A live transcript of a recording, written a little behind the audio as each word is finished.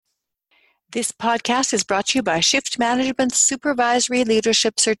This podcast is brought to you by Shift Management's Supervisory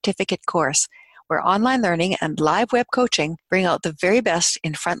Leadership Certificate course, where online learning and live web coaching bring out the very best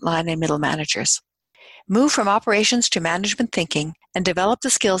in frontline and middle managers. Move from operations to management thinking and develop the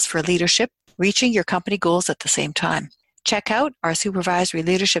skills for leadership, reaching your company goals at the same time. Check out our Supervisory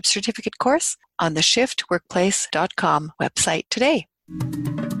Leadership Certificate course on the shiftworkplace.com website today.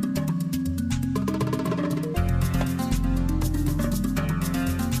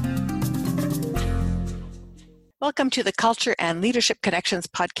 Welcome to the Culture and Leadership Connections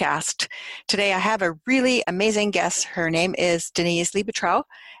podcast. Today I have a really amazing guest. Her name is Denise Liebetrau,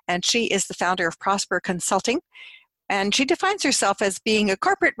 and she is the founder of Prosper Consulting. And she defines herself as being a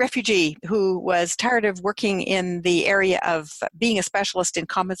corporate refugee who was tired of working in the area of being a specialist in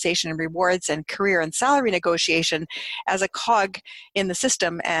compensation and rewards and career and salary negotiation as a cog in the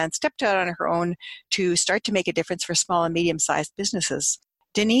system and stepped out on her own to start to make a difference for small and medium-sized businesses.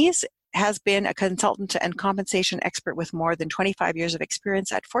 Denise has been a consultant and compensation expert with more than 25 years of experience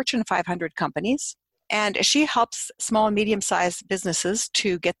at Fortune 500 companies. And she helps small and medium-sized businesses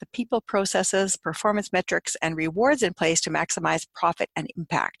to get the people, processes, performance metrics, and rewards in place to maximize profit and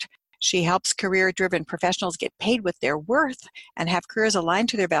impact. She helps career-driven professionals get paid with their worth and have careers aligned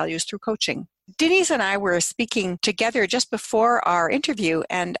to their values through coaching. Denise and I were speaking together just before our interview,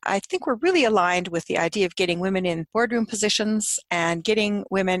 and I think we're really aligned with the idea of getting women in boardroom positions and getting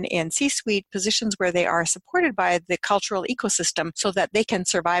women in C-suite positions where they are supported by the cultural ecosystem so that they can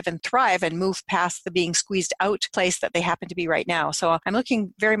survive and thrive and move past the being squeezed out place that they happen to be right now. So I'm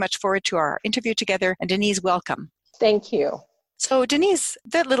looking very much forward to our interview together. And Denise, welcome. Thank you. So Denise,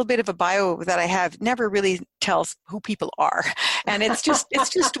 that little bit of a bio that I have never really tells who people are. And it's just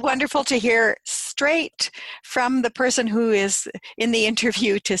wonderful to hear straight from the person who is in the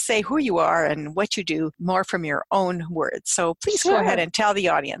interview to say who you are and what you do more from your own words. So please Go ahead and tell the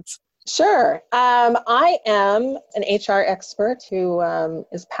audience. Sure. I am an HR expert who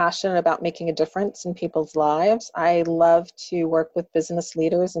is passionate about making a difference in people's lives. I love to work with business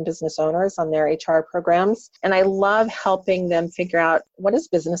leaders and business owners on their HR programs. And I love helping them figure out what does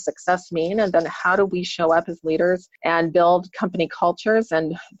business success mean, and then how do we show up as leaders and build company cultures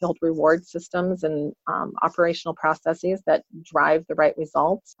and build reward systems and operational processes that drive the right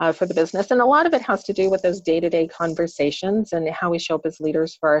results for the business. And a lot of it has to do with those day-to-day conversations and how we show up as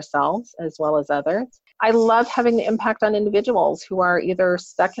leaders for ourselves as well as others. I love having the impact on individuals who are either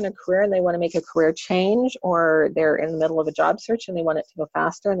stuck in a career and they want to make a career change, or they're in the middle of a job search and they want it to go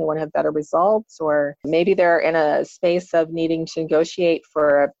faster and they want to have better results, or maybe they're in a space of needing to negotiate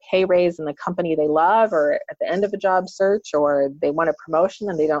for a pay raise in the company they love, or at the end of a job search, or they want a promotion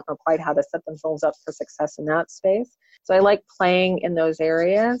and they don't know quite how to set themselves up for success in that space. So I like playing in those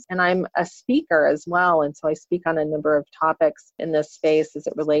areas, and I'm a speaker as well. And so I speak on a number of topics in this space as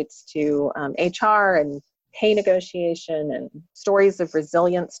it relates to HR and pay negotiation and stories of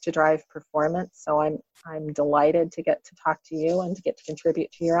resilience to drive performance. So I'm delighted to get to talk to you and to get to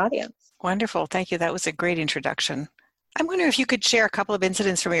contribute to your audience. Wonderful. Thank you. That was a great introduction. I'm wondering if you could share a couple of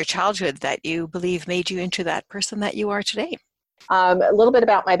incidents from your childhood that you believe made you into that person that you are today. A little bit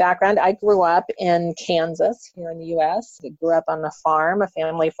about my background. I grew up in Kansas, here in the U.S. I grew up on a farm, a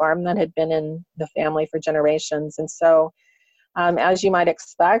family farm that had been in the family for generations. And so, as you might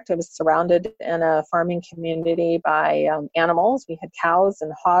expect, I was surrounded in a farming community by animals. We had cows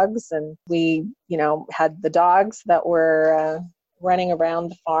and hogs, and we, had the dogs that were running around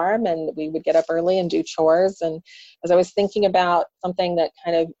the farm, and we would get up early and do chores. And as I was thinking about something that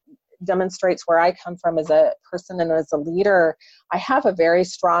kind of demonstrates where I come from as a person and as a leader, I have a very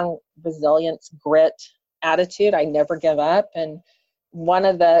strong resilience, grit attitude. I never give up. And one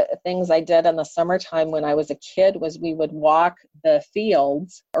of the things I did in the summertime when I was a kid was we would walk the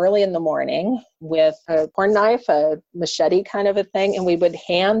fields early in the morning with a corn knife, a machete kind of a thing, and we would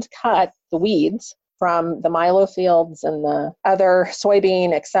hand cut the weeds from the milo fields and the other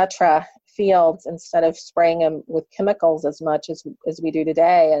soybean, etc. fields instead of spraying them with chemicals as much as we do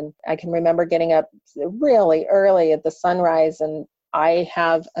today. And I can remember getting up really early at the sunrise, and I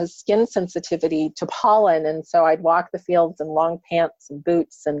have a skin sensitivity to pollen, and so I'd walk the fields in long pants and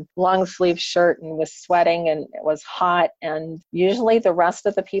boots and long sleeve shirt and was sweating and it was hot, and usually the rest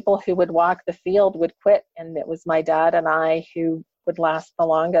of the people who would walk the field would quit, and it was my dad and I who would last the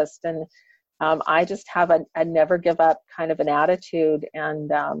longest. And I just have a never give up kind of an attitude.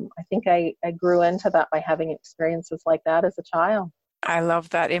 And I think I grew into that by having experiences like that as a child. I love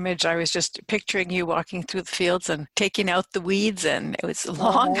that image. I was just picturing you walking through the fields and taking out the weeds, and it was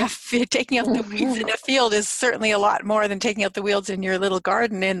long. Taking out the weeds in a field is certainly a lot more than taking out the weeds in your little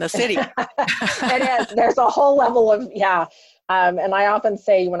garden in the city. It is. There's a whole level of, And I often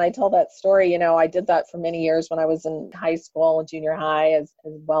say when I tell that story, I did that for many years when I was in high school and junior high, as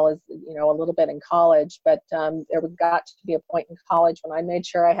well as, a little bit in college. But there got to be a point in college when I made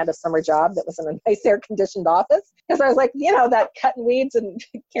sure I had a summer job that was in a nice air-conditioned office. Because I was like, that cutting weeds and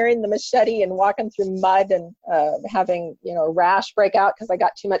carrying the machete and walking through mud and having, a rash break out because I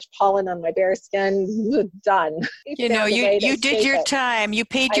got too much pollen on my bare skin. Done. You did your time. You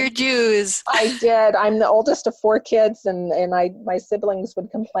paid your dues. I did. I'm the oldest of 4 kids, and my siblings would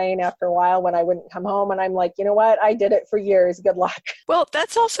complain after a while when I wouldn't come home, and I'm like, you know what? I did it for years. Good luck. Well,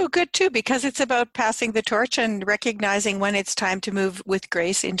 that's also good too, because it's about passing the torch and recognizing when it's time to move with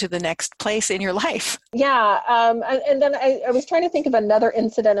grace into the next place in your life. Yeah. And then I was trying to think of another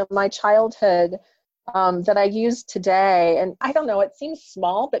incident of my childhood that I use today. And I don't know, it seems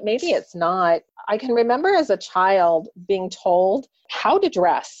small, but maybe it's not. I can remember as a child being told how to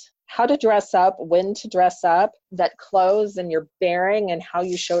dress up, when to dress up, that clothes and your bearing and how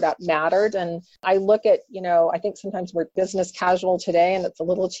you showed up mattered. And I look at, I think sometimes we're business casual today and it's a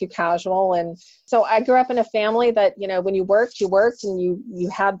little too casual. And so I grew up in a family that, when you worked and you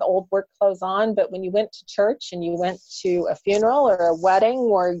had the old work clothes on, but when you went to church and you went to a funeral or a wedding,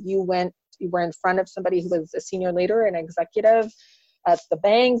 or you were in front of somebody who was a senior leader, an executive at the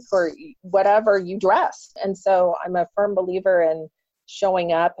bank or whatever, you dressed. And so I'm a firm believer in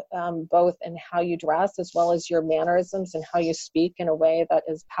showing up both in how you dress as well as your mannerisms and how you speak in a way that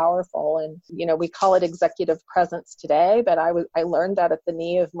is powerful. And, we call it executive presence today, but I learned that at the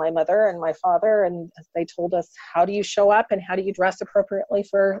knee of my mother and my father, and they told us, how do you show up and how do you dress appropriately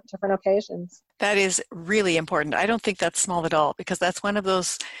for different occasions? That is really important. I don't think that's small at all, because that's one of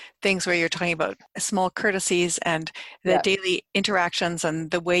those things where you're talking about small courtesies and the daily interactions and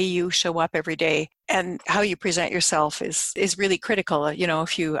the way you show up every day. And how you present yourself is really critical.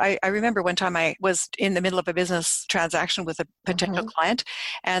 I remember one time I was in the middle of a business transaction with a potential client,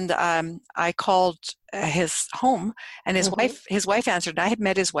 and I called his home, and his wife answered. And I had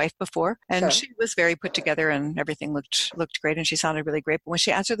met his wife before, and she was very put together, and everything looked great, and she sounded really great. But when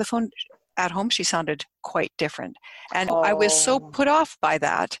she answered the phone at home, she sounded quite different. And I was so put off by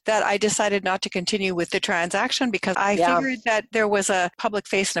that I decided not to continue with the transaction, because I figured that there was a public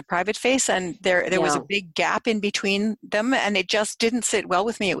face and a private face, and there was a big gap in between them, and it just didn't sit well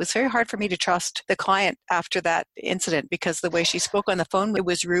with me. It was very hard for me to trust the client after that incident, because the way she spoke on the phone, it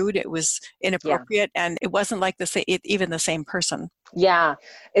was rude, it was inappropriate, and it wasn't like even the same person. Yeah,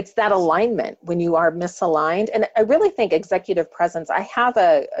 it's that alignment when you are misaligned. And I really think executive presence, I have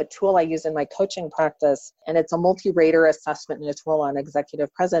a tool I use in my coaching practice, and it's a multi-rater assessment and a tool on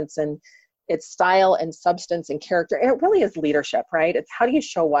executive presence. And it's style and substance and character. And it really is leadership, right? It's how do you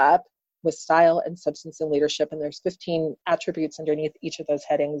show up with style and substance and leadership. And there's 15 attributes underneath each of those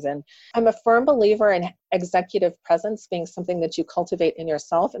headings. And I'm a firm believer in executive presence being something that you cultivate in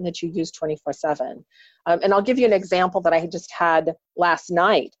yourself and that you use 24/7. And I'll give you an example that I just had last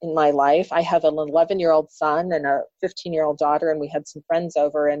night in my life. I have an 11-year-old son and a 15-year-old daughter, and we had some friends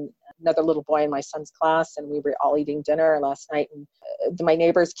over and another little boy in my son's class, and we were all eating dinner last night. And my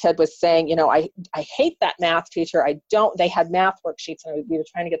neighbor's kid was saying, I hate that math teacher. They had math worksheets, and we were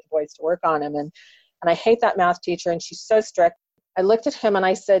trying to get the boys to work on them. And I hate that math teacher, and she's so strict. I looked at him and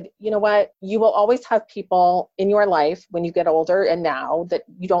I said, you know what? You will always have people in your life when you get older and now that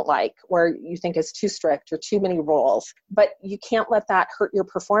you don't like, or you think is too strict or too many rules, but you can't let that hurt your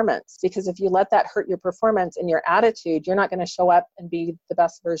performance, because if you let that hurt your performance and your attitude, you're not going to show up and be the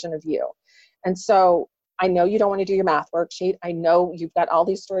best version of you. And so I know you don't want to do your math worksheet. I know you've got all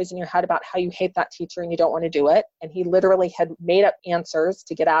these stories in your head about how you hate that teacher and you don't want to do it. And he literally had made up answers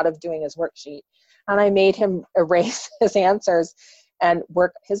to get out of doing his worksheet. And I made him erase his answers and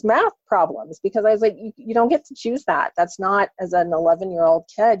work his math problems, because I was like, you don't get to choose that. That's not, as an 11-year-old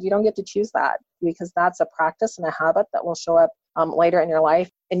kid, you don't get to choose that, because that's a practice and a habit that will show up later in your life.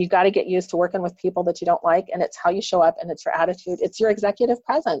 And you got to get used to working with people that you don't like. And it's how you show up, and it's your attitude. It's your executive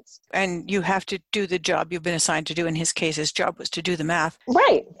presence. And you have to do the job you've been assigned to do. In his case, his job was to do the math.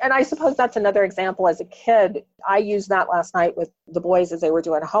 Right. And I suppose that's another example. As a kid, I used that last night with the boys as they were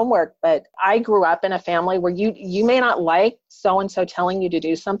doing homework. But I grew up in a family where you may not like so-and-so telling you to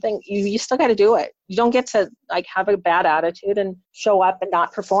do something. You still got to do it. You don't get to have a bad attitude and show up and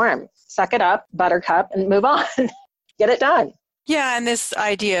not perform. Suck it up, Buttercup, and move on. Get it done. Yeah, and this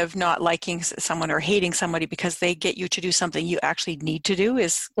idea of not liking someone or hating somebody because they get you to do something you actually need to do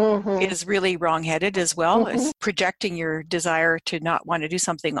is really wrong-headed as well. It's projecting your desire to not want to do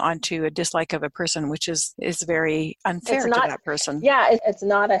something onto a dislike of a person, which is very unfair to that person. Yeah, it's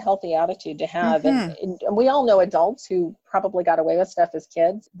not a healthy attitude to have. And we all know adults who probably got away with stuff as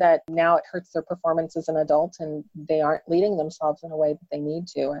kids that now it hurts their performance as an adult, and they aren't leading themselves in a way that they need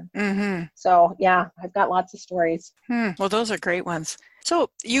to. And so, yeah, I've got lots of stories. Well, those are great ones. So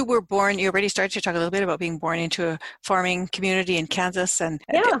you already started to talk a little bit about being born into a farming community in Kansas. And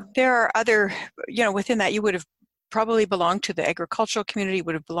there are other, within that you would have probably belonged to the agricultural community,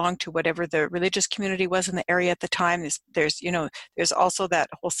 would have belonged to whatever the religious community was in the area at the time. There's also that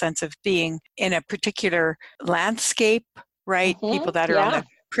whole sense of being in a particular landscape, right? People that are on the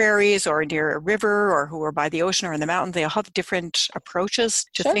prairies or near a river or who are by the ocean or in the mountains, they all have different approaches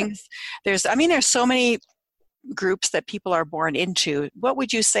to things. There's so many groups that people are born into. What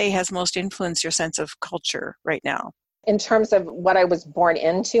would you say has most influenced your sense of culture right now? In terms of what I was born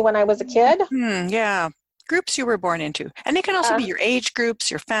into when I was a kid? Yeah. Groups you were born into. And they can also be your age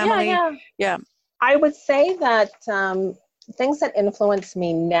groups, your family. Yeah. I would say that things that influence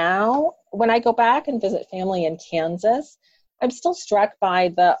me now, when I go back and visit family in Kansas, I'm still struck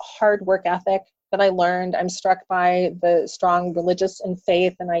by the hard work ethic that I learned. I'm struck by the strong religious and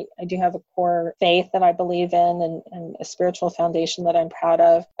faith, and I do have a core faith that I believe in and a spiritual foundation that I'm proud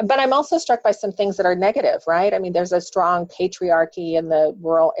of. But I'm also struck by some things that are negative, right? I mean, there's a strong patriarchy in the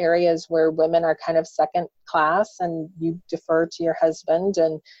rural areas where women are kind of second class and you defer to your husband,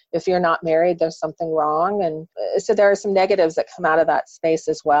 and if you're not married, there's something wrong. And so there are some negatives that come out of that space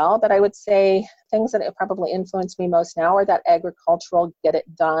as well. But I would say things that probably influence me most now are that agricultural, get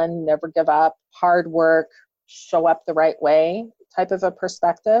it done, never give up, hard work, show up the right way type of a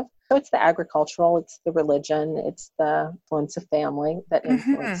perspective. So it's the agricultural, it's the religion, it's the influence of family that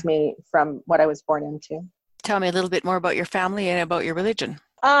influenced me from what I was born into. Tell me a little bit more about your family and about your religion.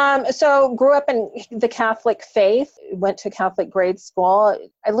 So grew up in the Catholic faith, went to Catholic grade school.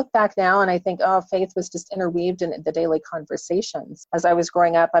 I look back now and I think, faith was just interweaved in the daily conversations. As I was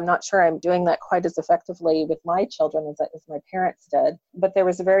growing up, I'm not sure I'm doing that quite as effectively with my children as my parents did, but there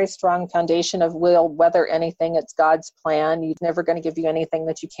was a very strong foundation of we'll weather anything. It's God's plan. He's never going to give you anything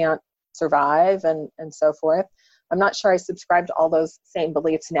that you can't survive and so forth. I'm not sure I subscribe to all those same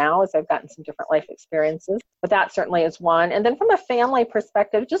beliefs now as I've gotten some different life experiences, but that certainly is one. And then from a family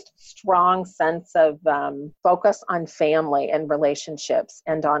perspective, just a strong sense of focus on family and relationships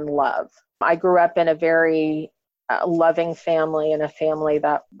and on love. I grew up in a very loving family, and a family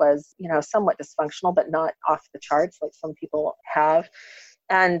that was, somewhat dysfunctional, but not off the charts like some people have.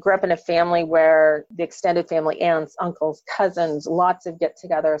 And grew up in a family where the extended family, aunts, uncles, cousins, lots of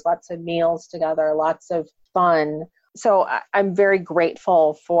get-togethers, lots of meals together, lots of fun. So I'm very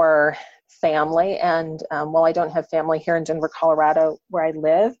grateful for family. And while I don't have family here in Denver, Colorado, where I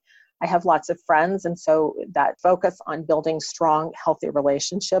live, I have lots of friends. And so that focus on building strong, healthy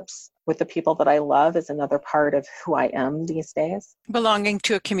relationships with the people that I love is another part of who I am these days. Belonging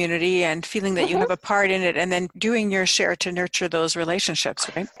to a community and feeling that you have a part in it, and then doing your share to nurture those relationships,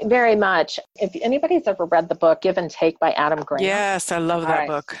 right? Very much. If anybody's ever read the book Give and Take by Adam Grant. Yes, I love that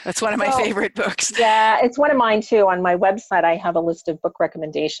book. That's one of my favorite books. Yeah, it's one of mine too. On my website, I have a list of book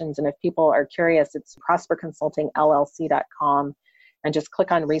recommendations. And if people are curious, it's prosperconsultingllc.com. And just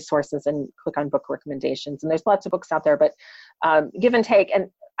click on resources and click on book recommendations. And there's lots of books out there, but Give and Take.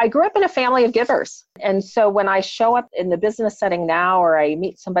 And I grew up in a family of givers. And so when I show up in the business setting now, or I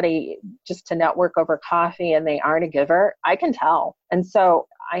meet somebody just to network over coffee and they aren't a giver, I can tell. And so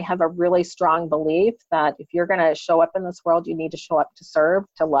I have a really strong belief that if you're going to show up in this world, you need to show up to serve,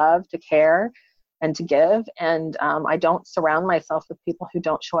 to love, to care, and to give. And I don't surround myself with people who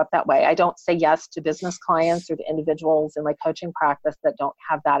don't show up that way. I don't say yes to business clients or to individuals in my coaching practice that don't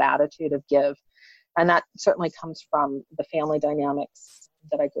have that attitude of give. And that certainly comes from the family dynamics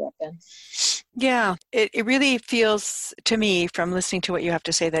that I grew up in. Yeah, it really feels to me from listening to what you have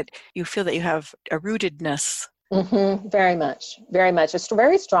to say that you feel that you have a rootedness. Very much, very much. It's a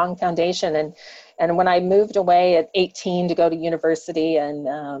very strong foundation. And when I moved away at 18 to go to university,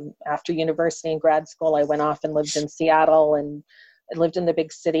 and after university and grad school, I went off and lived in Seattle, and I lived in the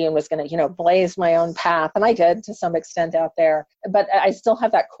big city and was going to, blaze my own path. And I did to some extent out there. But I still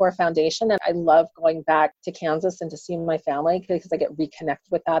have that core foundation. And I love going back to Kansas and to see my family because I get reconnected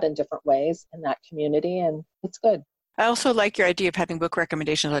with that in different ways in that community. And it's good. I also like your idea of having book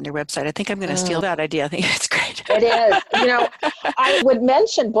recommendations on your website. I think I'm going to steal that idea. I think it's great. It is. I would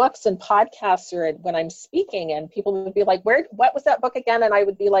mention books and podcasts when I'm speaking, and people would be like, what was that book again? And I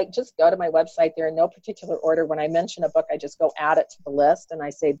would be like, just go to my website. They're in no particular order. When I mention a book, I just go add it to the list and I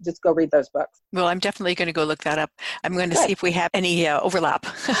say, just go read those books. Well, I'm definitely going to go look that up. I'm going to see if we have any overlap.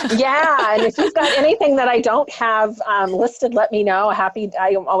 Yeah. And if you've got anything that I don't have listed, let me know.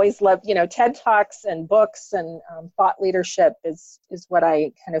 I always love, TED Talks and books and thought leadership is what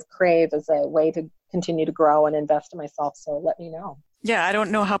I kind of crave as a way to continue to grow and invest in myself. So let me know. Yeah, I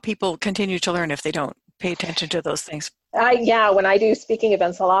don't know how people continue to learn if they don't pay attention to those things. When I do speaking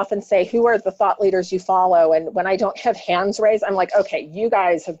events, I'll often say, who are the thought leaders you follow? And when I don't have hands raised, I'm like, okay, you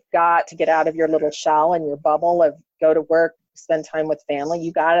guys have got to get out of your little shell and your bubble of go to work, spend time with family.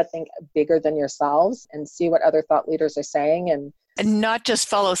 You got to think bigger than yourselves and see what other thought leaders are saying. And not just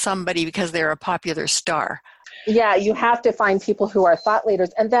follow somebody because they're a popular star. Yeah, you have to find people who are thought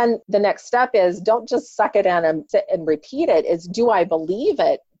leaders. And then the next step is don't just suck it in and sit and repeat it. Is do I believe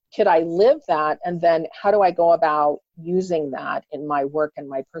it? Could I live that? And then how do I go about using that in my work and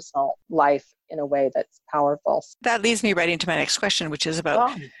my personal life in a way that's powerful? That leads me right into my next question, which is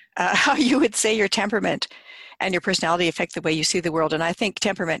about how you would say your temperament and your personality affect the way you see the world. And I think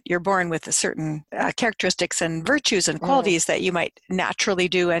temperament, you're born with a certain characteristics and virtues and qualities that you might naturally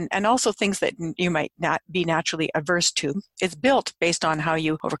do, and also things that you might not be naturally averse to. It's built based on how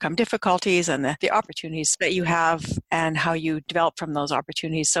you overcome difficulties and the opportunities that you have and how you develop from those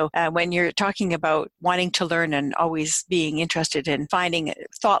opportunities. So when you're talking about wanting to learn and always being interested in finding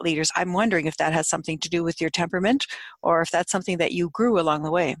thought leaders, I'm wondering if that has something to do with your temperament or if that's something that you grew along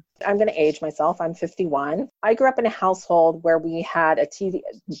the way. I'm going to age myself. I'm 51. I grew up in a household where we had a TV,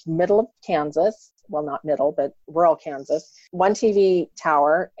 middle of Kansas, well, not middle, but rural Kansas, one TV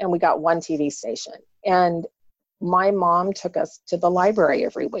tower, and we got one TV station. And my mom took us to the library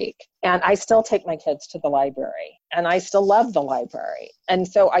every week. And I still take my kids to the library. And I still love the library. And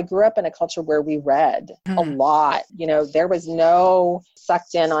so I grew up in a culture where we read a lot. You know, there was no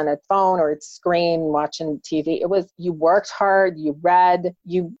sucked in on a phone or a screen watching TV. It was, you worked hard, you read,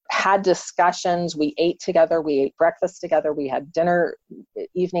 you had discussions, we ate together, we ate breakfast together, we had dinner,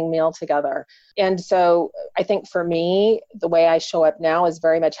 evening meal together. And so I think for me, the way I show up now is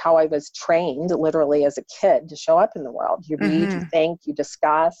very much how I was trained literally as a kid to show up in the world. You read, you think, you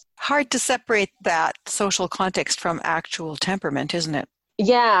discuss. Hard to separate that social context from actual temperament, isn't it?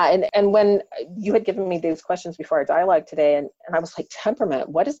 Yeah. And when you had given me these questions before our dialogue today, and I was like, temperament,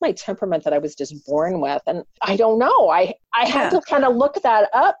 what is my temperament that I was just born with? And I don't know. I had to kind of look that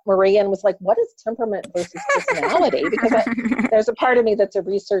up, Marie, and was like, what is temperament versus personality? Because there's a part of me that's a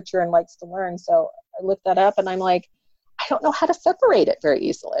researcher and likes to learn. So I looked that up and I'm like, I don't know how to separate it very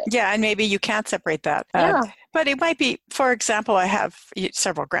easily. Yeah, and maybe you can't separate that. But it might be, for example, I have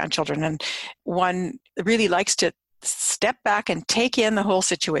several grandchildren, and one really likes to step back and take in the whole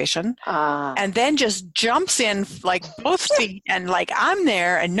situation and then just jumps in like both feet and like I'm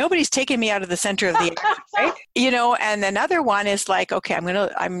there and nobody's taking me out of the center of the action, right? You know, and another one is like, okay,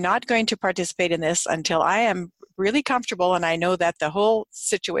 I'm not going to participate in this until I am really comfortable and I know that the whole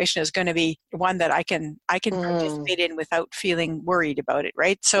situation is going to be one that I can participate in without feeling worried about it,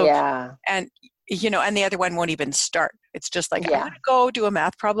 right? So and you know, and the other one won't even start. It's just like, I'm going to go do a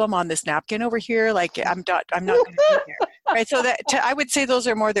math problem on this napkin over here. Like, I'm not going to be here. Right. So I would say those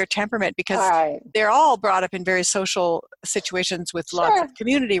are more their temperament because they're all brought up in very social situations with lots of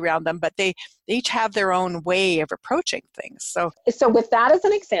community around them, but they each have their own way of approaching things. So with that as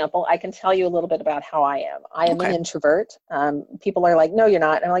an example, I can tell you a little bit about how I am. I am an introvert. People are like, no, you're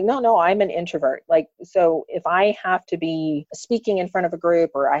not. And I'm like, no, I'm an introvert. Like, so if I have to be speaking in front of a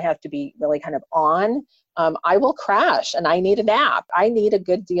group or I have to be really kind of on, I will crash and I need a nap. I need a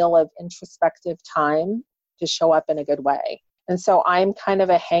good deal of introspective time to show up in a good way. And so I'm kind of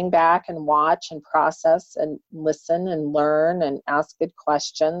a hang back and watch and process and listen and learn and ask good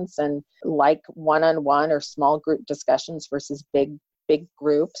questions and like one-on-one or small group discussions versus big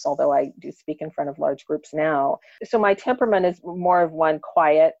groups, although I do speak in front of large groups now. So my temperament is more of one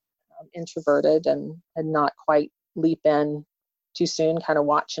quiet, introverted and not quite leap in too soon, kind of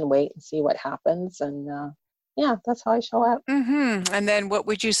watch and wait and see what happens. And that's how I show up. And then what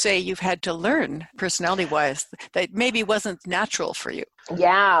would you say you've had to learn personality-wise that maybe wasn't natural for you?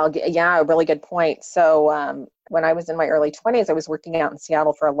 Yeah, a really good point. So when I was in my early 20s, I was working out in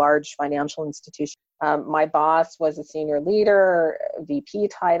Seattle for a large financial institution. My boss was a senior leader, VP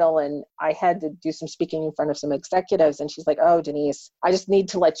title, and I had to do some speaking in front of some executives. And she's like, oh, Denise, I just need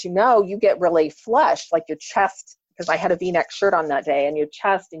to let you know, you get really flushed, like your chest, because I had a V-neck shirt on that day, and your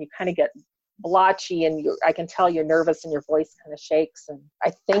chest, and you kind of get blotchy and I can tell you're nervous and your voice kind of shakes. And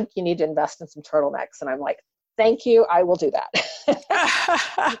I think you need to invest in some turtlenecks. And I'm like, thank you. I will do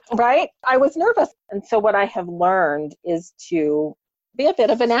that. Right? I was nervous. And so what I have learned is to be a bit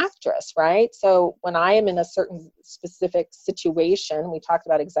of an actress, right? So when I am in a certain specific situation, we talked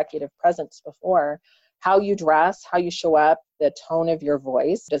about executive presence before, how you dress, how you show up, the tone of your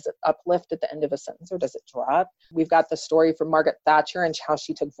voice. Does it uplift at the end of a sentence or does it drop? We've got the story from Margaret Thatcher and how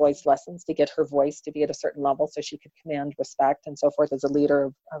she took voice lessons to get her voice to be at a certain level so she could command respect and so forth as a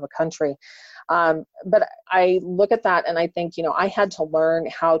leader of a country. But I look at that and I think, I had to learn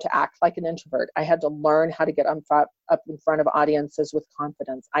how to act like an introvert. I had to learn how to get up in front of audiences with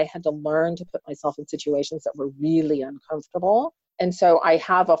confidence. I had to learn to put myself in situations that were really uncomfortable. And so I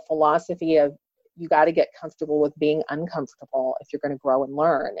have a philosophy of, you got to get comfortable with being uncomfortable if you're going to grow and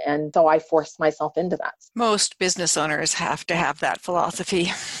learn. And so I forced myself into that. Most business owners have to have that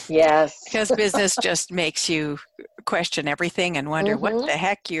philosophy. Yes. Because business just makes you question everything and wonder what the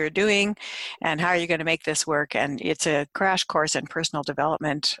heck you're doing and how are you going to make this work. And it's a crash course in personal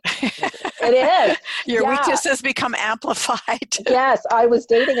development. It is. Your weaknesses become amplified. Yes. I was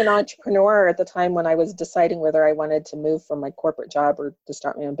dating an entrepreneur at the time when I was deciding whether I wanted to move from my corporate job or to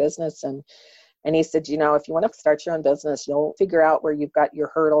start my own business. And he said, if you want to start your own business, you'll figure out where you've got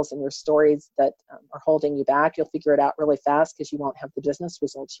your hurdles and your stories that are holding you back. You'll figure it out really fast because you won't have the business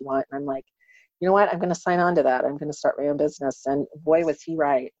results you want. And I'm like, you know what? I'm going to sign on to that. I'm going to start my own business. And boy, was he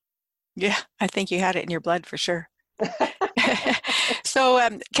right. Yeah, I think you had it in your blood for sure. So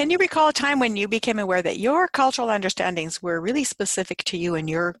can you recall a time when you became aware that your cultural understandings were really specific to you and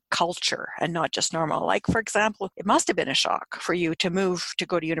your culture and not just normal? Like, for example, it must have been a shock for you to move to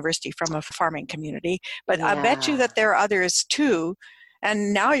go to university from a farming community, but I bet you that there are others too.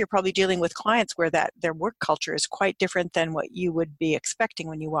 And now you're probably dealing with clients where their work culture is quite different than what you would be expecting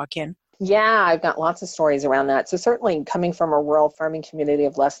when you walk in. Yeah, I've got lots of stories around that. So certainly coming from a rural farming community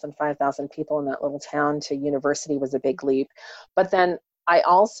of less than 5,000 people in that little town to university was a big leap. But then I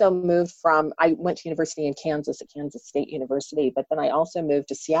also I went to university in Kansas at Kansas State University, but then I also moved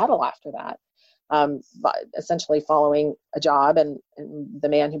to Seattle after that, essentially following a job and the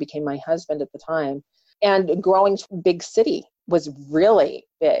man who became my husband at the time. And growing to a big city was really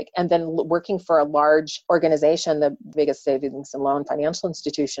big. And then working for a large organization, the biggest savings and loan financial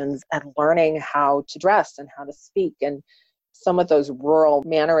institutions, and learning how to dress and how to speak. And some of those rural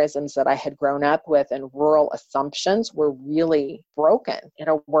mannerisms that I had grown up with and rural assumptions were really broken in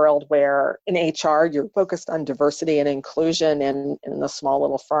a world where in HR, you're focused on diversity and inclusion. And in the small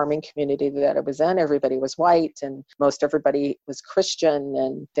little farming community that I was in, everybody was white and most everybody was Christian.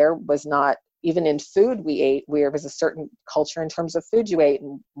 And there was not, even in food we ate, there was a certain culture in terms of food you ate.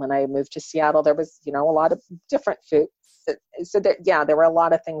 And when I moved to Seattle, there was, a lot of different food. So there were a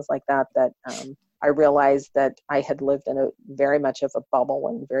lot of things like that I realized that I had lived in a very much of a bubble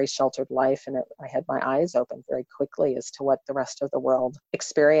and very sheltered life. And I had my eyes open very quickly as to what the rest of the world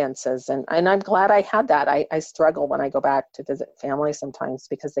experiences. And I'm glad I had that. I struggle when I go back to visit family sometimes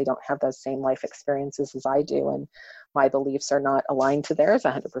because they don't have those same life experiences as I do. And my beliefs are not aligned to theirs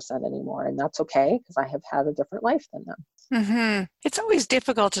 100% anymore. And that's okay because I have had a different life than them. Mm-hmm. It's always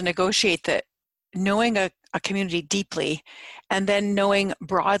difficult to negotiate that knowing a community deeply and then knowing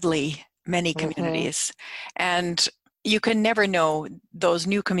broadly many communities. And you can never know those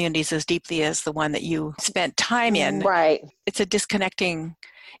new communities as deeply as the one that you spent time in. Right. It's a disconnecting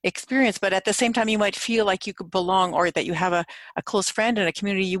experience, but at the same time, you might feel like you could belong or that you have a close friend in a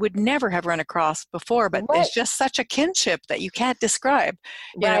community you would never have run across before, but there's just such a kinship that you can't describe,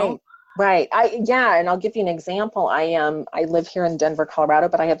 you know? Right. And I'll give you an example. I live here in Denver, Colorado,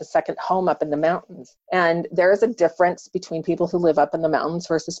 but I have a second home up in the mountains. And there is a difference between people who live up in the mountains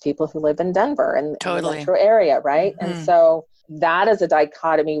versus people who live in Denver and the metro area, right? Mm-hmm. And so that is a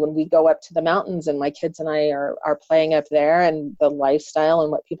dichotomy when we go up to the mountains and my kids and I are playing up there, and the lifestyle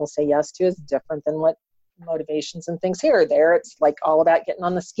and what people say yes to is different than what motivations and things here. There, it's like all about getting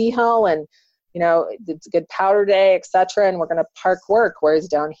on the ski hill and it's a good powder day, etc. And we're going to park work. Whereas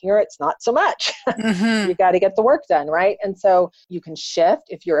down here, it's not so much. Mm-hmm. You got to get the work done, right? And so you can shift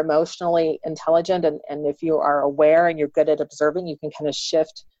if you're emotionally intelligent and if you are aware and you're good at observing, you can kind of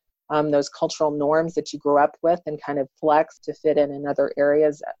shift those cultural norms that you grew up with and kind of flex to fit in other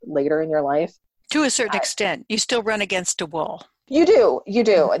areas later in your life. To a certain extent, you still run against a wall. You do.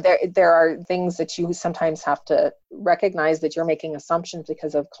 There are things that you sometimes have to recognize that you're making assumptions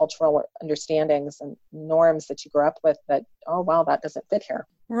because of cultural understandings and norms that you grew up with that, oh, wow, that doesn't fit here.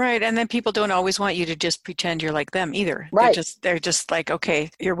 Right. And then people don't always want you to just pretend you're like them either. Right. They're just like, okay,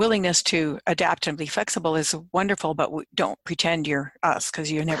 your willingness to adapt and be flexible is wonderful, but don't pretend you're us because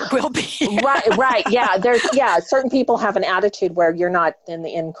you never will be. Right. Yeah. Certain people have an attitude where you're not in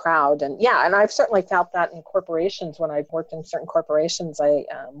the in crowd. And I've certainly felt that in corporations when I've worked in certain corporations. I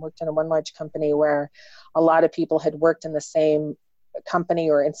worked in one large company where a lot of people had worked in the same company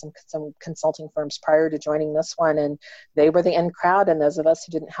or in some consulting firms prior to joining this one, and they were the in crowd, and those of us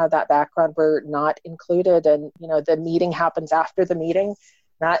who didn't have that background were not included. And the meeting happens after the meeting.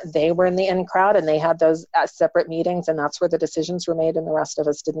 Not they were in the in crowd, and they had those separate meetings, and that's where the decisions were made, and the rest of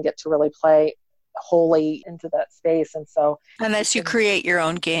us didn't get to really play wholly into that space. And so unless you create your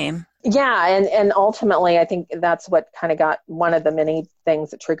own game. Yeah. And ultimately, I think that's what kind of got one of the many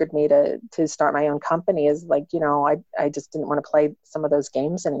things that triggered me to start my own company is like, I just didn't want to play some of those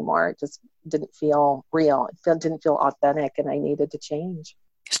games anymore. It just didn't feel real. Didn't feel authentic, and I needed to change.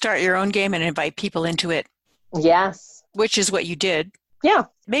 Start your own game and invite people into it. Yes. Which is what you did. Yeah.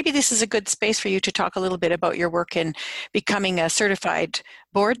 Maybe this is a good space for you to talk a little bit about your work in becoming a certified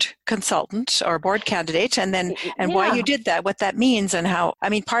board consultant or board candidate, and why you did that, what that means, and how,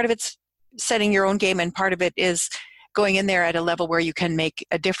 part of it's setting your own game, and part of it is going in there at a level where you can make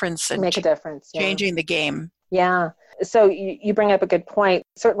a difference and changing the game. Yeah. So you bring up a good point.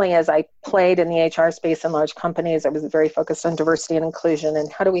 Certainly, as I played in the HR space in large companies, I was very focused on diversity and inclusion,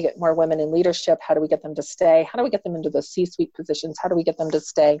 and how do we get more women in leadership? How do we get them to stay? How do we get them into the C-suite positions? How do we get them to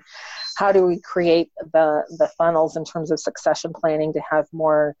stay? How do we create the funnels in terms of succession planning to have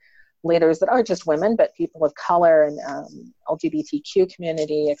more leaders that aren't just women, but people of color and LGBTQ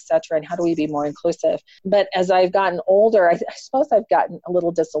community, et cetera, and how do we be more inclusive? But as I've gotten older, I suppose I've gotten a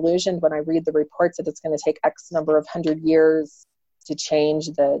little disillusioned when I read the reports that it's going to take X number of 100 years to change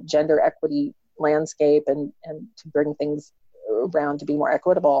the gender equity landscape and to bring things around to be more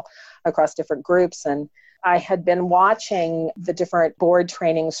equitable across different groups. And I had been watching the different board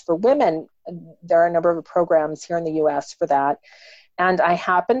trainings for women. There are a number of programs here in the U.S. for that. And I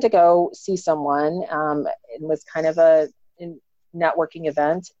happened to go see someone. It was kind of a networking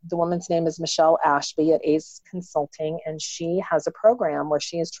event. The woman's name is Michelle Ashby at ACE Consulting, and she has a program where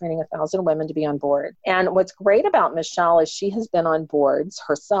she is training 1,000 women to be on board. And what's great about Michelle is she has been on boards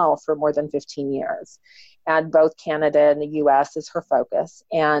herself for more than 15 years. And both Canada and the US is her focus.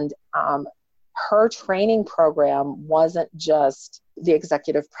 And her training program wasn't just the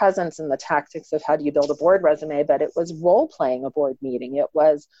executive presence and the tactics of how do you build a board resume, but it was role-playing a board meeting. It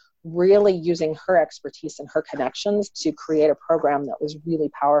was really using her expertise and her connections to create a program that was really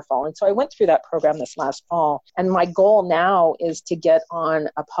powerful. And so I went through that program this last fall. And my goal now is to get on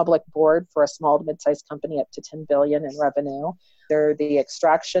a public board for a small to mid-sized company up to $10 billion in revenue. They're the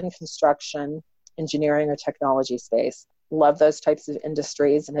extraction, construction, engineering, or technology space. Love those types of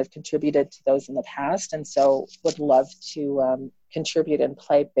industries and have contributed to those in the past. And so would love to contribute and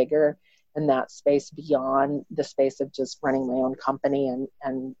play bigger in that space beyond the space of just running my own company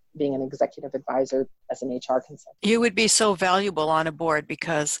and being an executive advisor as an HR consultant. You would be so valuable on a board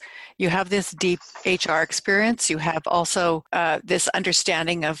because you have this deep HR experience. You have also this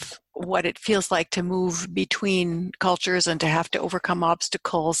understanding of what it feels like to move between cultures and to have to overcome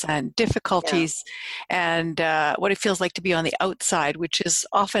obstacles and difficulties, and what it feels like to be on the outside, which is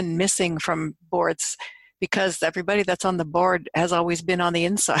often missing from boards because everybody that's on the board has always been on the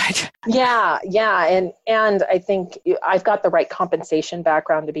inside. Yeah. And I think I've got the right compensation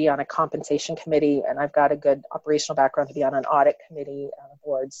background to be on a compensation committee, and I've got a good operational background to be on an audit committee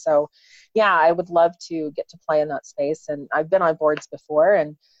board. So yeah, I would love to get to play in that space. And I've been on boards before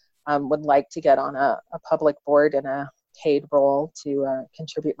and would like to get on a public board in a paid role to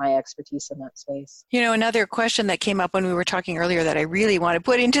contribute my expertise in that space. Another question that came up when we were talking earlier that I really want to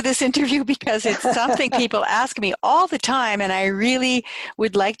put into this interview because it's something people ask me all the time, and I really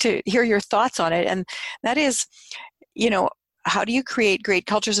would like to hear your thoughts on it. And that is, how do you create great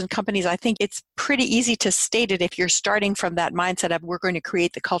cultures in companies? I think it's pretty easy to state it if you're starting from that mindset of we're going to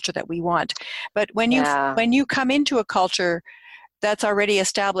create the culture that we want. But when you come into a culture that's already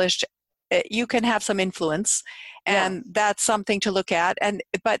established, you can have some influence, and that's something to look at.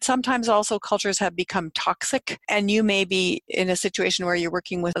 But sometimes also cultures have become toxic, and you may be in a situation where you're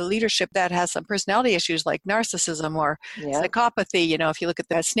working with a leadership that has some personality issues like narcissism or psychopathy. If you look at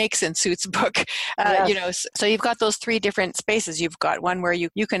the Snakes in Suits book, so you've got those three different spaces. You've got one where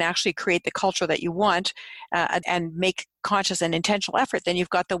you can actually create the culture that you want and make conscious and intentional effort. Then you've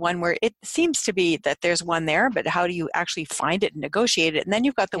got the one where it seems to be that there's one there, but how do you actually find it and negotiate it? And then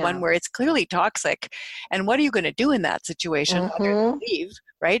you've got the one where it's clearly toxic. And what are you going to do in that situation? Whether leave,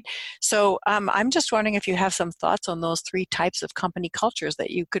 right? So I'm just wondering if you have some thoughts on those three types of company cultures that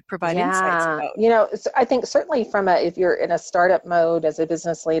you could provide insights about. So I think certainly if you're in a startup mode as a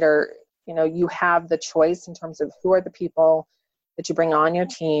business leader, you have the choice in terms of who are the people that you bring on your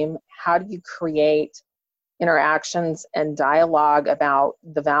team. How do you create interactions and dialogue about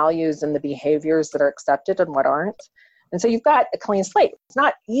the values and the behaviors that are accepted and what aren't? And so you've got a clean slate. It's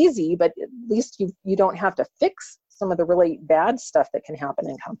not easy, but at least you don't have to fix some of the really bad stuff that can happen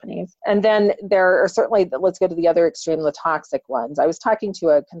in companies. And then there are certainly, let's go to the other extreme, the toxic ones. I was talking to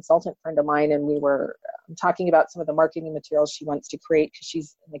a consultant friend of mine, and we were talking about some of the marketing materials she wants to create because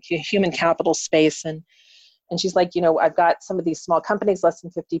she's in the human capital space. And she's like, I've got some of these small companies, less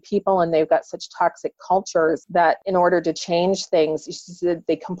than 50 people, and they've got such toxic cultures that in order to change things, she said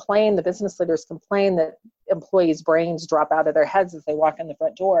the business leaders complain that employees' brains drop out of their heads as they walk in the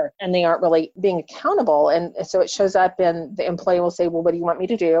front door, and they aren't really being accountable. And so it shows up, and the employee will say, well, what do you want me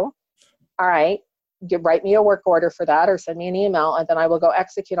to do? All right, write me a work order for that or send me an email, and then I will go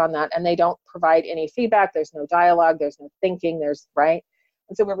execute on that. And they don't provide any feedback. There's no dialogue. There's no thinking. Right?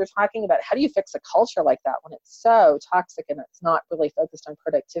 And so we were talking about how do you fix a culture like that when it's so toxic and it's not really focused on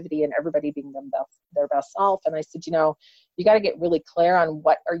productivity and everybody being their best self. And I said, you got to get really clear on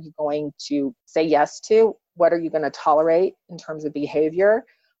what are you going to say yes to, what are you going to tolerate in terms of behavior,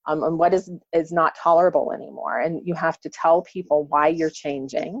 and what is not tolerable anymore. And you have to tell people why you're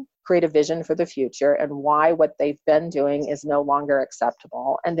changing, create a vision for the future, and why what they've been doing is no longer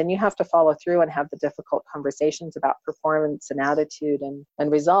acceptable. And then you have to follow through and have the difficult conversations about performance and attitude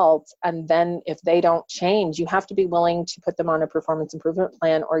and results. And then if they don't change, you have to be willing to put them on a performance improvement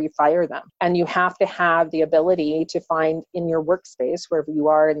plan, or you fire them. And you have to have the ability to find in your workspace, wherever you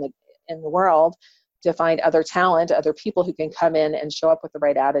are in the world, to find other talent, other people who can come in and show up with the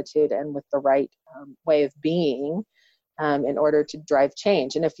right attitude and with the right way of being in order to drive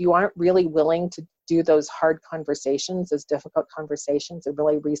change. And if you aren't really willing to do those hard conversations, those difficult conversations, and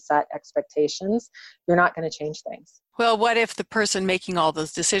really reset expectations, you're not going to change things. Well, what if the person making all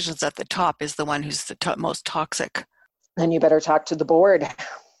those decisions at the top is the one who's the most toxic? Then you better talk to the board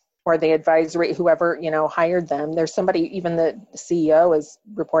or the advisory, whoever, hired them. There's somebody, even the CEO is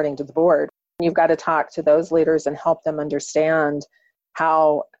reporting to the board. You've got to talk to those leaders and help them understand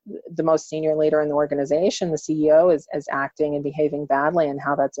how the most senior leader in the organization, the CEO, is acting and behaving badly, and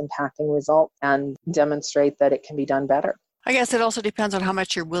how that's impacting results, and demonstrate that it can be done better. I guess it also depends on how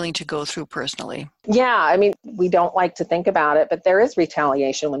much you're willing to go through personally. Yeah, we don't like to think about it, but there is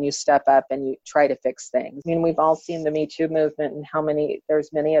retaliation when you step up and you try to fix things. We've all seen the Me Too movement, and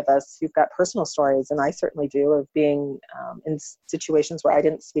there's many of us who've got personal stories, and I certainly do, of being in situations where I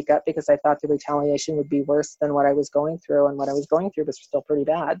didn't speak up because I thought the retaliation would be worse than what I was going through, and what I was going through was still pretty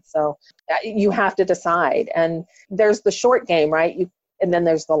bad. So you have to decide, and there's the short game, right? And then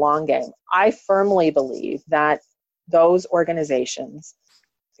there's the long game. I firmly believe that those organizations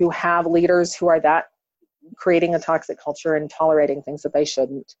who have leaders who are that creating a toxic culture and tolerating things that they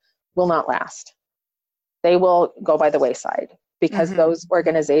shouldn't will not last. They will go by the wayside because those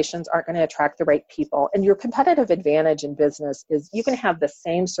organizations aren't going to attract the right people. And your competitive advantage in business is you can have the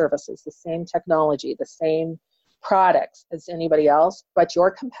same services, the same technology, the same products as anybody else, but your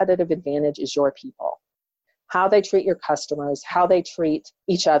competitive advantage is your people. How they treat your customers, how they treat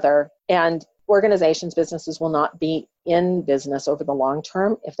each other. And organizations, businesses will not be in business over the long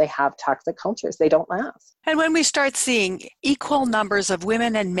term if they have toxic cultures. They don't last. And when we start seeing equal numbers of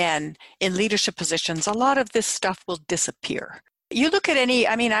women and men in leadership positions, a lot of this stuff will disappear. You look at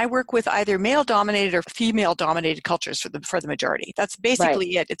I work with either male-dominated or female-dominated cultures for the majority. That's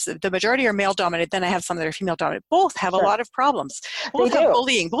basically it. It's the majority are male-dominated, then I have some that are female-dominated. Both have a lot of problems. Both have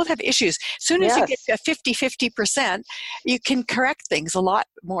bullying. Both have issues. As soon as you get to 50%, you can correct things a lot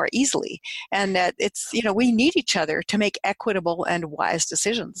more easily. And we need each other to make equitable and wise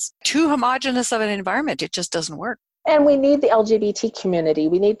decisions. Too homogenous of an environment, it just doesn't work. And we need the LGBT community.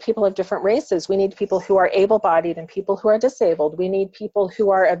 We need people of different races. We need people who are able-bodied and people who are disabled. We need people who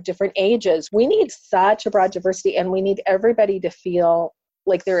are of different ages. We need such a broad diversity, and we need everybody to feel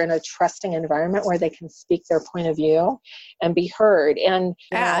like they're in a trusting environment where they can speak their point of view and be heard. And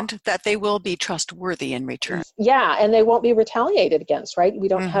that they will be trustworthy in return. Yeah, and they won't be retaliated against, right? We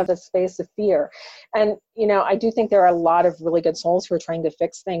don't have the space of fear. And, I do think there are a lot of really good souls who are trying to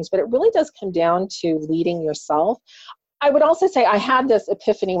fix things, but it really does come down to leading yourself. I would also say I had this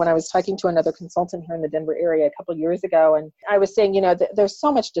epiphany when I was talking to another consultant here in the Denver area a couple of years ago. And I was saying, there's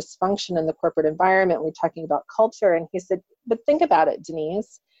so much dysfunction in the corporate environment. We're talking about culture. And he said, but think about it,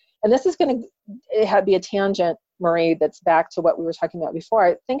 Denise. And this is going to be a tangent, Marie, that's back to what we were talking about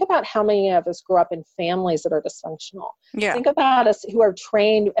before. Think about how many of us grew up in families that are dysfunctional. Yeah. Think about us who are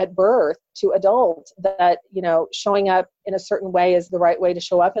trained at birth to adult that, showing up in a certain way is the right way to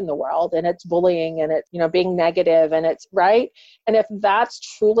show up in the world. And it's bullying and it's, being negative and it's right. And if that's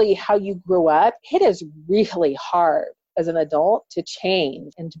truly how you grew up, it is really hard as an adult to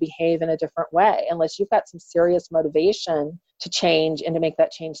change and to behave in a different way unless you've got some serious motivation to change and to make that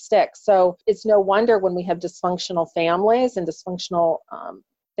change stick. So it's no wonder when we have dysfunctional families and dysfunctional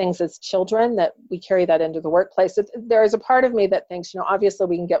things as children, that we carry that into the workplace. There is a part of me that thinks, obviously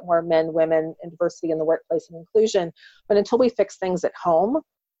we can get more men, women, and diversity in the workplace and inclusion, but until we fix things at home,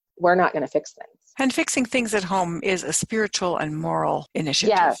 we're not going to fix things. And fixing things at home is a spiritual and moral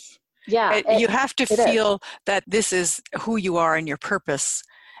initiative. Yes. Yeah. You have to feel that this is who you are and your purpose,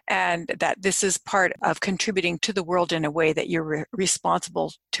 and that this is part of contributing to the world in a way that you're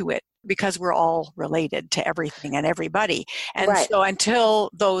responsible to it, because we're all related to everything and everybody. And so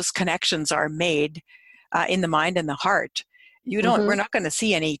until those connections are made in the mind and the heart, we're not going to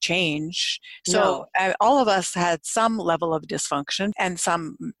see any change. So all of us had some level of dysfunction, and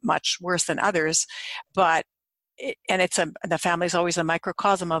some much worse than others, but the family is always a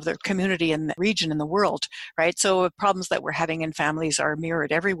microcosm of the community and the region in the world, right? So problems that we're having in families are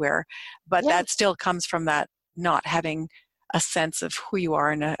mirrored everywhere, but that still comes from that not having a sense of who you are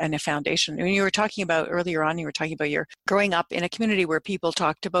and a foundation. When you were talking about earlier on, you were talking about your growing up in a community where people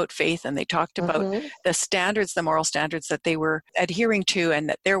talked about faith, and they talked about the standards, the moral standards that they were adhering to, and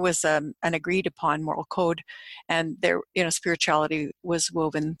that there was an agreed upon moral code, and there, spirituality was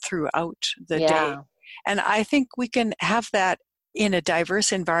woven throughout the day. And I think we can have that in a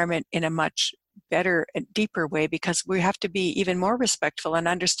diverse environment in a much better and deeper way, because we have to be even more respectful and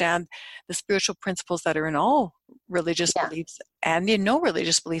understand the spiritual principles that are in all religious beliefs and in no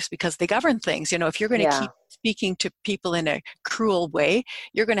religious beliefs, because they govern things. If you're going to keep speaking to people in a cruel way,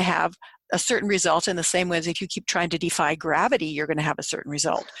 you're going to have a certain result, in the same way as if you keep trying to defy gravity, you're going to have a certain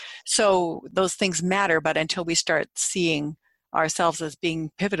result. So those things matter, but until we start seeing ourselves as being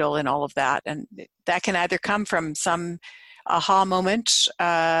pivotal in all of that, and that can either come from some aha moment,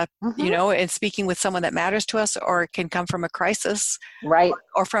 in speaking with someone that matters to us, or it can come from a crisis, right,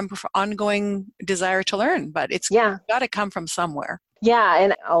 or from ongoing desire to learn. But it's got to come from somewhere. Yeah,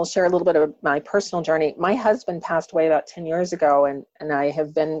 and I'll share a little bit of my personal journey. My husband passed away about 10 years ago, and I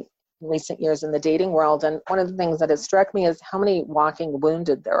have been in recent years in the dating world. And one of the things that has struck me is how many walking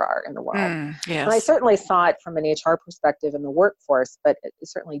wounded there are in the world. Yes. And I certainly saw it from an HR perspective in the workforce, but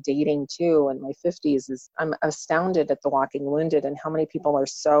certainly dating too in my 50s I'm astounded at the walking wounded and how many people are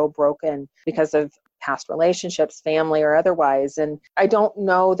so broken because of past relationships, family or otherwise. And I don't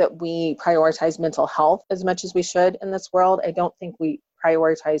know that we prioritize mental health as much as we should in this world. I don't think we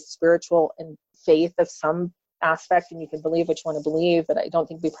prioritize spiritual and faith of some aspect, and you can believe what you want to believe, but I don't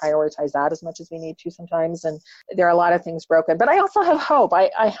think we prioritize that as much as we need to sometimes. And there are a lot of things broken, but I also have hope. I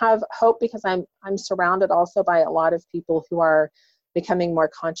have hope because I'm surrounded also by a lot of people who are becoming more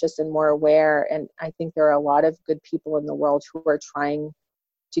conscious and more aware. And I think there are a lot of good people in the world who are trying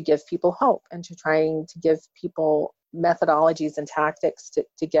to give people hope and trying to give people methodologies and tactics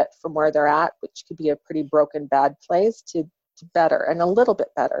to get from where they're at, which could be a pretty broken, bad place, to better and a little bit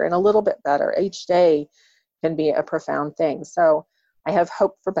better and a little bit better. Each day can be a profound thing. So I have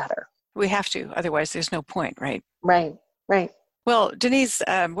hope for better. We have to, otherwise there's no point, right? Right. Well, Denise,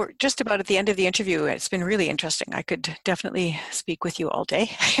 we're just about at the end of the interview. It's been really interesting. I could definitely speak with you all day.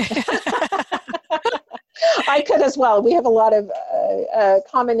 I could as well. We have a lot of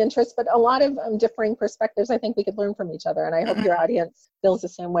common interests, but a lot of differing perspectives. I think we could learn from each other. And I hope your audience feels the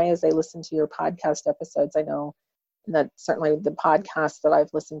same way as they listen to your podcast episodes. I know that certainly the podcasts that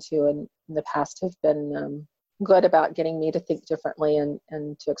I've listened to in the past have been good about getting me to think differently and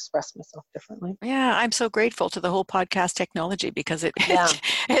to express myself differently. Yeah, I'm so grateful to the whole podcast technology, because it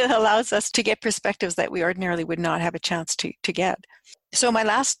allows us to get perspectives that we ordinarily would not have a chance to get. So my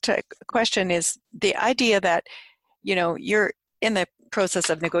last question is the idea that, you're in the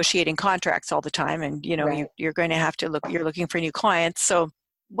process of negotiating contracts all the time, and, you're going to have to you're looking for new clients. So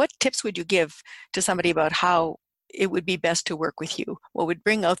what tips would you give to somebody about how it would be best to work with you? What would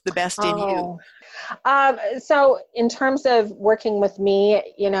bring out the best in you? So in terms of working with me,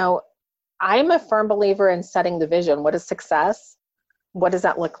 I'm a firm believer in setting the vision. What is success? What does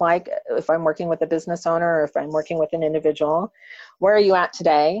that look like if I'm working with a business owner or if I'm working with an individual? Where are you at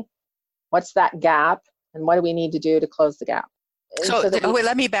today? What's that gap? And what do we need to do to close the gap? So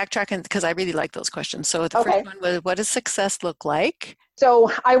let me backtrack, because I really like those questions. So the first one was, what does success look like? So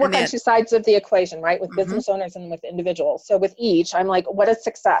I work on two sides of the equation, right? With business owners and with individuals. So with each, I'm like, what is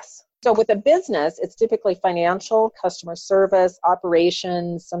success? So with a business, it's typically financial, customer service,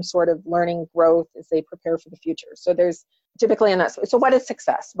 operations, some sort of learning growth as they prepare for the future. So there's typically in that. So what is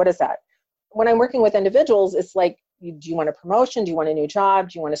success? What is that? When I'm working with individuals, it's like, do you want a promotion? Do you want a new job?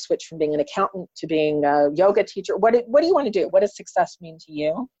 Do you want to switch from being an accountant to being a yoga teacher? What do you want to do? What does success mean to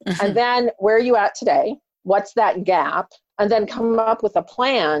you? And then where are you at today? What's that gap? And then come up with a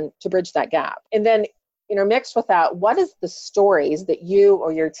plan to bridge that gap. And then intermixed with that, what is the stories that you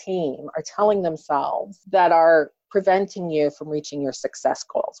or your team are telling themselves that are preventing you from reaching your success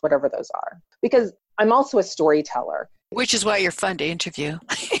goals, whatever those are. Because I'm also a storyteller. Which is why you're fun to interview.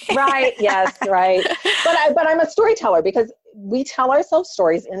 Right. Yes. Right. But I'm a storyteller because we tell ourselves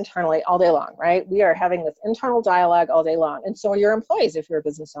stories internally all day long, right? We are having this internal dialogue all day long. And so are your employees if you're a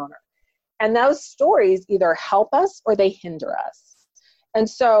business owner. And those stories either help us or they hinder us. And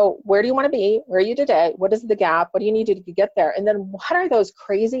so where do you want to be? Where are you today? What is the gap? What do you need to get there? And then what are those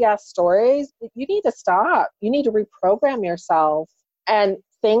crazy ass stories? You need to stop. You need to reprogram yourself and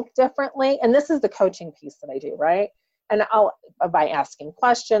think differently. And this is the coaching piece that I do, right? And by asking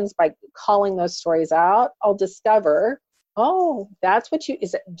questions, by calling those stories out, I'll discover, oh, that's what do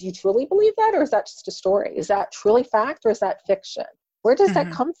you truly believe that? Or is that just a story? Is that truly fact or is that fiction? Where does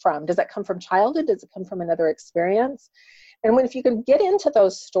that come from? Does that come from childhood? Does it come from another experience? And if you can get into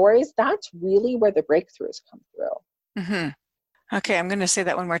those stories, that's really where the breakthroughs come through. Okay, I'm going to say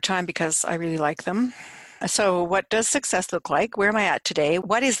that one more time because I really like them. So what does success look like? Where am I at today?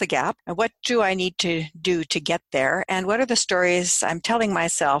 What is the gap? And what do I need to do to get there? And what are the stories I'm telling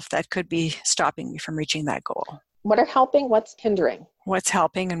myself that could be stopping me from reaching that goal? What are helping? What's hindering? What's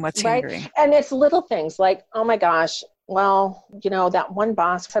helping and what's hindering? And it's little things like, oh my gosh, well, that one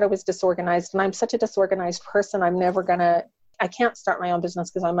boss said I was disorganized and I'm such a disorganized person. I can't start my own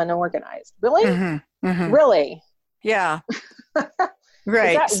business because I'm unorganized. Really? Really? Yeah.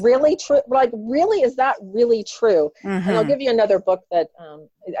 Right. Is that really true? Like, really, is that really true? And I'll give you another book that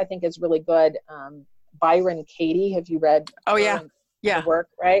I think is really good. Byron Katie, have you read? Oh, yeah. The work,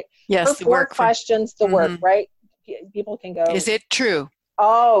 right? Yes. Her 4 questions, the work, right? People can go. Is it true?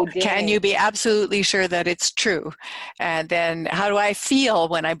 Oh, dang. Can you be absolutely sure that it's true? And then how do I feel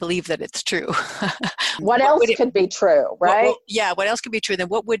when I believe that it's true? What else could be true, right? What else could be true? Then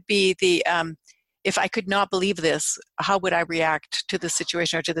what would be the, if I could not believe this, how would I react to this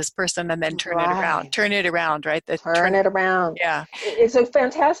situation or to this person and then turn it around? Turn it around, right? Turn it around. Yeah. It's a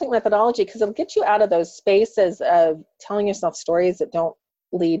fantastic methodology because it'll get you out of those spaces of telling yourself stories that don't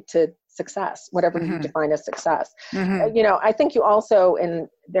lead to success, whatever you define as success. I think you also, and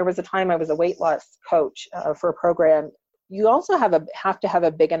there was a time I was a weight loss coach for a program, you also have to have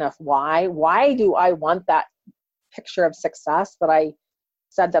a big enough why. Why do I want that picture of success that I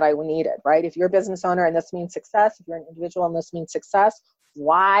said that I needed, right? If you're a business owner and this means success, if you're an individual and this means success,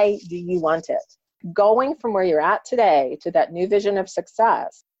 why do you want it? Going from where you're at today to that new vision of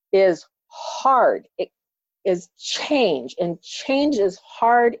success is hard. It is change, and change is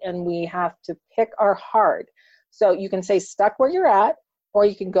hard, and we have to pick our hard. So you can stay stuck where you're at, or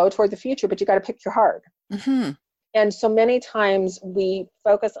you can go toward the future, but you got to pick your hard. And so many times we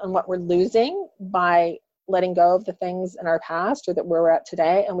focus on what we're losing by letting go of the things in our past or that where we're at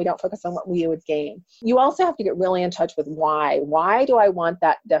today, and we don't focus on what we would gain. You also have to get really in touch with why. Why do I want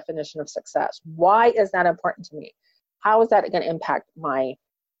that definition of success? Why is that important to me? How is that going to impact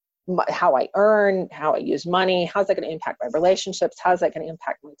how I earn, how I use money? How's that going to impact my relationships? How's that going to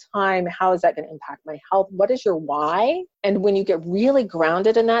impact my time? How is that going to impact my health? What is your why? And when you get really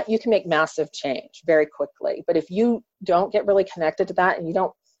grounded in that, you can make massive change very quickly. But if you don't get really connected to that and you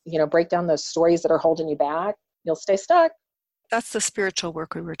don't, break down those stories that are holding you back, you'll stay stuck. That's the spiritual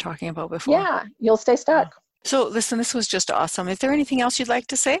work we were talking about before. Yeah, you'll stay stuck. So listen, this was just awesome. Is there anything else you'd like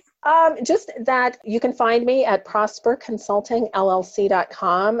to say? Just that you can find me at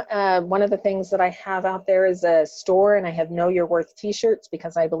prosperconsultingllc.com. One of the things that I have out there is a store, and I have Know Your Worth t-shirts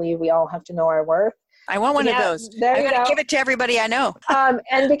because I believe we all have to know our worth. I want one of those. I'm going to give it to everybody I know.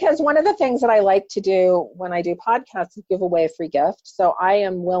 And because one of the things that I like to do when I do podcasts is give away a free gift. So I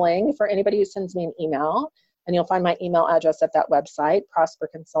am willing for anybody who sends me an email, and you'll find my email address at that website,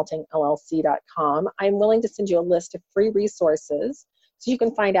 prosperconsultingllc.com. I'm willing to send you a list of free resources so you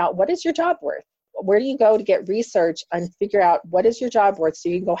can find out what is your job worth. Where do you go to get research and figure out what is your job worth so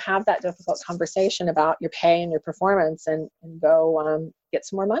you can go have that difficult conversation about your pay and your performance and go get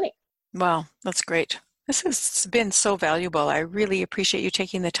some more money. Wow, that's great. This has been so valuable. I really appreciate you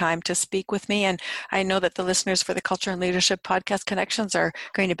taking the time to speak with me. And I know that the listeners for the Culture and Leadership Podcast Connections are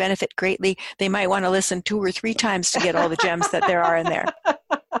going to benefit greatly. They might want to listen 2 or 3 times to get all the gems that there are in there.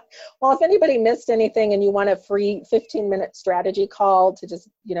 Well, if anybody missed anything and you want a free 15-minute strategy call to just,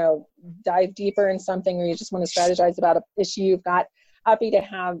 dive deeper in something, or you just want to strategize about an issue you've got, happy to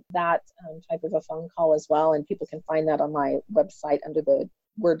have that type of a phone call as well. And people can find that on my website under the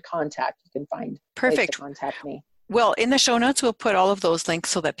word contact. You can find ways to contact me. Well, in the show notes, we'll put all of those links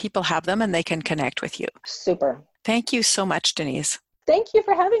so that people have them and they can connect with you. Super. Thank you so much, Denise. Thank you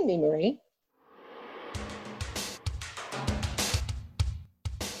for having me, Marie.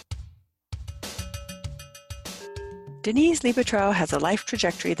 Denise Liebetrau has a life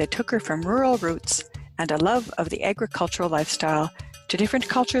trajectory that took her from rural roots and a love of the agricultural lifestyle to different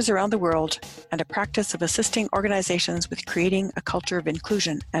cultures around the world, and a practice of assisting organizations with creating a culture of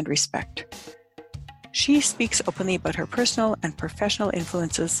inclusion and respect. She speaks openly about her personal and professional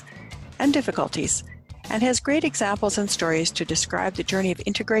influences and difficulties, and has great examples and stories to describe the journey of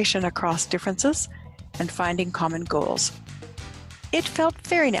integration across differences and finding common goals. It felt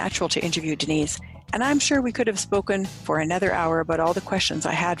very natural to interview Denise, and I'm sure we could have spoken for another hour about all the questions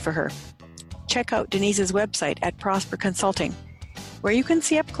I had for her. Check out Denise's website at Prosper Consulting, where you can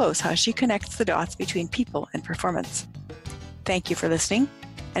see up close how she connects the dots between people and performance. Thank you for listening,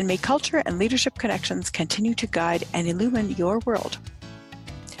 and may culture and leadership connections continue to guide and illumine your world.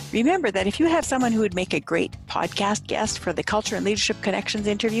 Remember that if you have someone who would make a great podcast guest for the Culture and Leadership Connections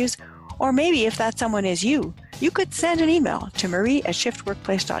interviews, or maybe if that someone is you, you could send an email to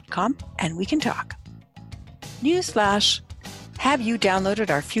marie@shiftworkplace.com and we can talk. Newsflash: have you downloaded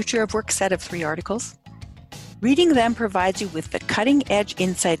our Future of Work set of 3 articles? Reading them provides you with the cutting-edge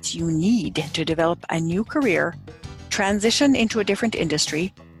insights you need to develop a new career, transition into a different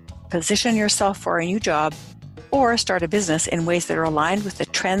industry, position yourself for a new job, or start a business in ways that are aligned with the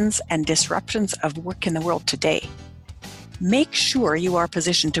trends and disruptions of work in the world today. Make sure you are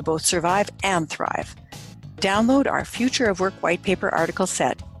positioned to both survive and thrive. Download our Future of Work white paper article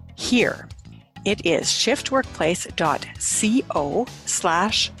set here. It is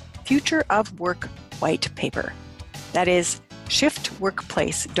shiftworkplace.co/Future of Work white paper. That is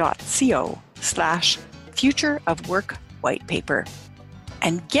shiftworkplace.co/Future of Work white paper.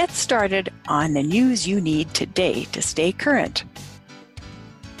 And get started on the news you need today to stay current.